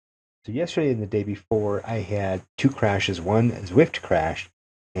So yesterday and the day before, I had two crashes. One Zwift crashed,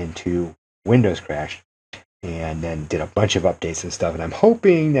 and two Windows crashed, and then did a bunch of updates and stuff. And I'm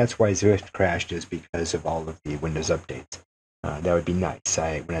hoping that's why Zwift crashed is because of all of the Windows updates. That would be nice.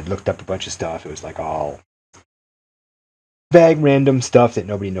 When I looked up a bunch of stuff, it was like all vague, random stuff that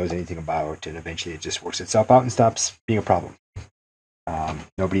nobody knows anything about, and eventually it just works itself out and stops being a problem.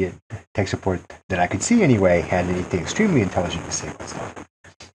 Nobody at tech support that I could see anyway had anything extremely intelligent to say about stuff.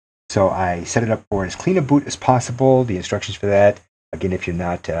 So I set it up for as clean a boot as possible. The instructions for that, again, if you're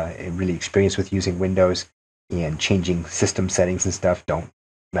not really experienced with using Windows and changing system settings and stuff, don't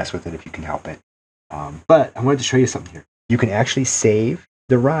mess with it if you can help it. But I wanted to show you something here. You can actually save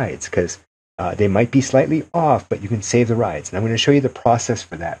the rides because they might be slightly off, but you can save the rides. And I'm going to show you the process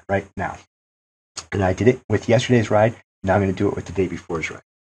for that right now. And I did it with yesterday's ride. Now I'm going to do it with the day before's ride.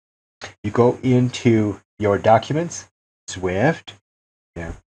 You go into your documents, Zwift.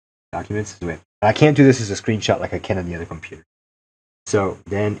 Yeah, documents, Zwift. I can't do this as a screenshot like I can on the other computer. So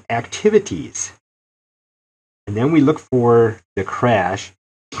then activities. And then we look for the crash,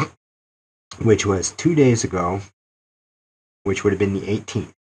 which was 2 days ago, which would have been the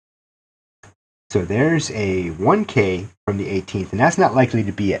 18th. So there's a 1K from the 18th, and that's not likely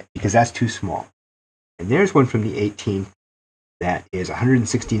to be it because that's too small. And there's one from the 18th that is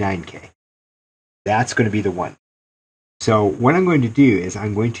 169K. That's going to be the one. So what I'm going to do is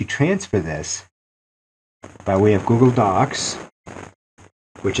I'm going to transfer this by way of Google Docs,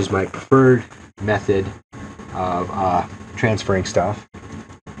 which is my preferred method of transferring stuff.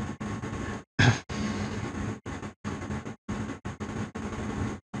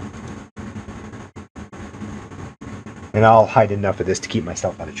 And I'll hide enough of this to keep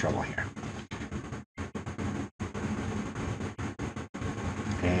myself out of trouble here.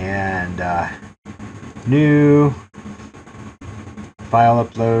 And new file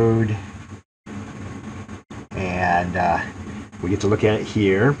upload, and we get to look at it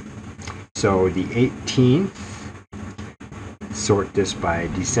here. So the 18th, sort this by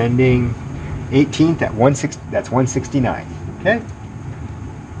descending. 18th at 160, that's 169. Okay.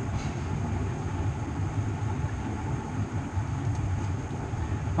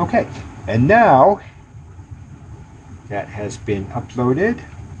 Okay, and now that has been uploaded.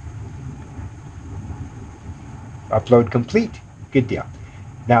 Upload complete. Good deal.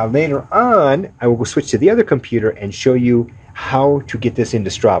 Now later on, I will switch to the other computer and show you how to get this into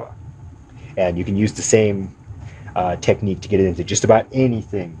Strava. And you can use the same technique to get it into just about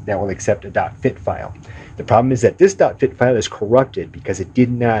anything that will accept a .fit file. The problem is that this .fit file is corrupted because it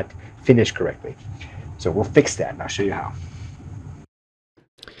did not finish correctly. So we'll fix that, and I'll show you how.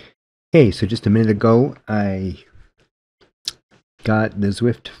 Hey, so just a minute ago, I got the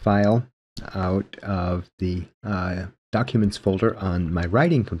Zwift file out of the documents folder on my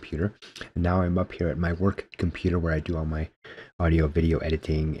writing computer, and now I'm up here at my work computer where I do all my audio video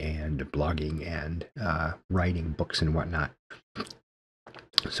editing and blogging and writing books and whatnot.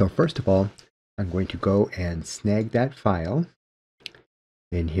 So first of all, I'm going to go and snag that file,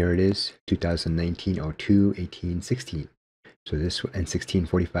 and here it is, 2019-02-18-16. So this and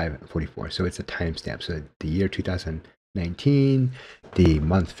 16:45-44. So it's a timestamp. So the year 2019, the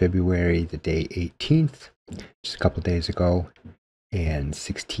month February, the day 18th, just a couple days ago, and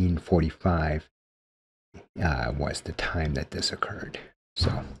 16:45 was the time that this occurred.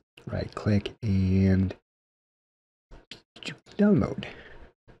 So right click and download.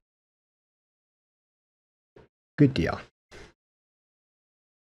 Good deal.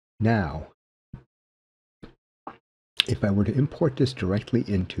 Now, if I were to import this directly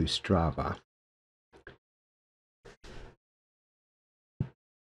into Strava,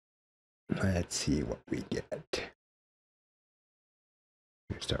 let's see what we get.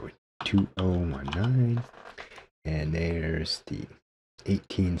 We'll start with 2019, and there's the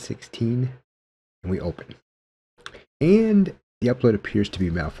 1816, and we open. And the upload appears to be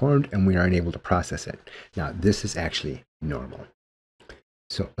malformed, and we are unable to process it. Now, this is actually normal.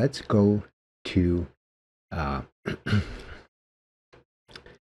 So let's go to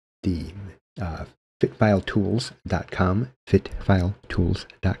the fitfiletools.com,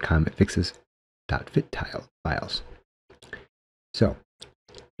 fitfiletools.com. It fixes .fit files. So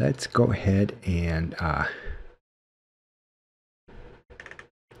let's go ahead and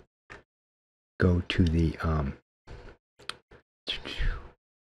go to the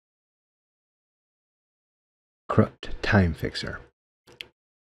corrupt time fixer.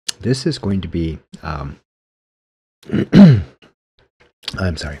 This is going to be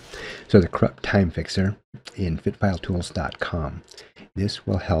I'm sorry. So the corrupt time fixer in fitfiletools.com. This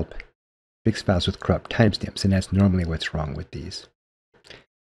will help fix files with corrupt timestamps, and that's normally what's wrong with these.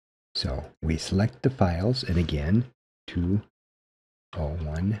 So we select the files, and again,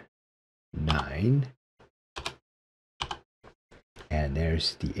 2019, and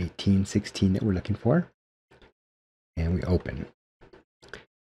there's the 1816 that we're looking for, and we open.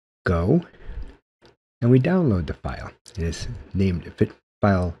 Go, and we download the file. It is named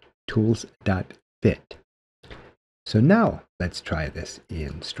fitfiletools.fit. So now let's try this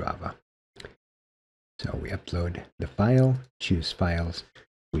in Strava. So we upload the file, choose files,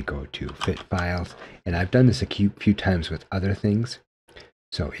 we go to fit files, and I've done this a few times with other things,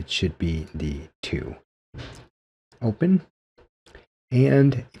 so it should be the 2. Open,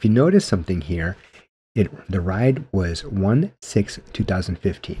 and if you notice something here, the ride was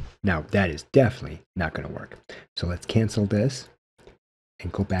 1/6/2015. Now that is definitely not going to work. So let's cancel this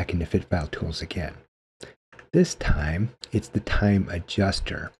and go back into Fit File Tools again. This time it's the time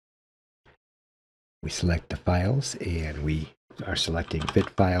adjuster. We select the files, and we are selecting Fit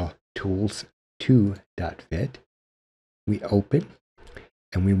File Tools 2.fit. We open,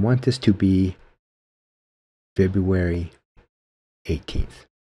 and we want this to be February 18th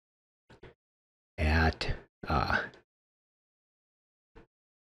at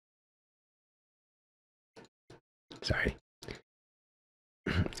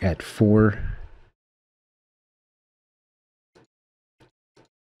at 4.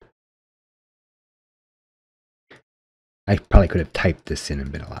 I probably could have typed this in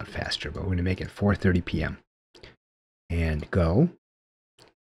and been a lot faster, but we're going to make it 4:30 p.m. And go.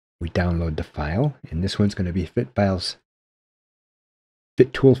 We download the file, and this one's going to be Fit File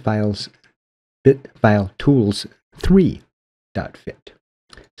Tools 3.fit.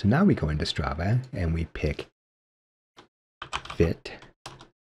 So now we go into Strava and we pick Fit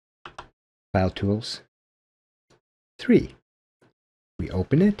File Tools 3. We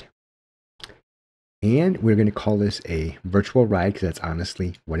open it, and we're going to call this a virtual ride because that's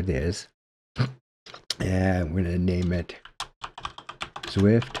honestly what it is. And we're going to name it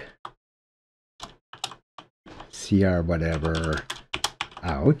Zwift CR whatever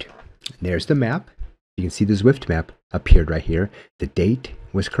out. There's the map. You can see the Zwift map appeared right here. The date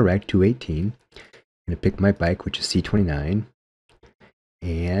was correct, 2/18. I'm going to pick my bike, which is C29,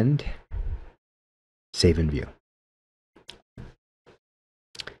 and save and view.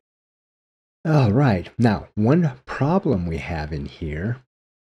 All right, now one problem we have in here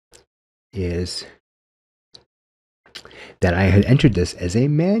is that I had entered this as a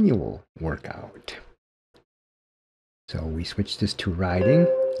manual workout. So we switch this to riding.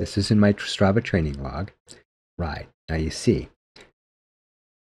 This is in my Strava training log. Ride. Now you see,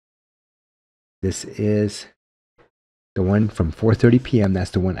 this is the one from 4:30 p.m.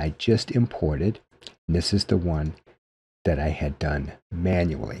 That's the one I just imported. And this is the one that I had done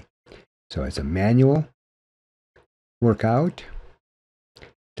manually. So it's a manual workout.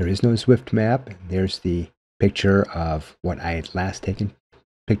 There is no Zwift map. There's the picture of what I had last taken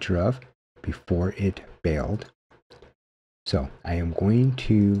picture of before it bailed. So I am going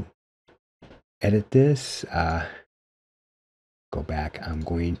to edit this. Go back. I'm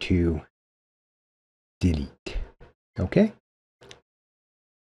going to delete. Okay.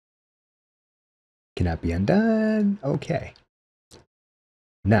 Cannot be undone. Okay.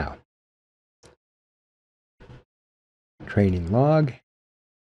 Now, training log,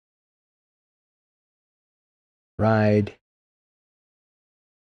 ride,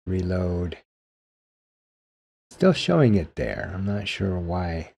 reload. Still showing it there. I'm not sure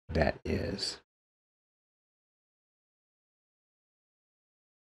why that is.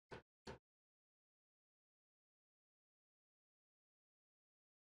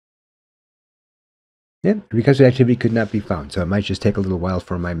 Yeah, because the activity could not be found, so it might just take a little while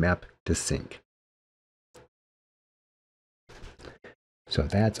for my map to sync. So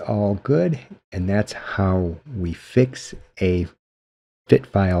that's all good, and that's how we fix a fit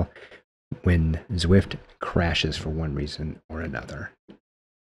file when Zwift crashes for one reason or another.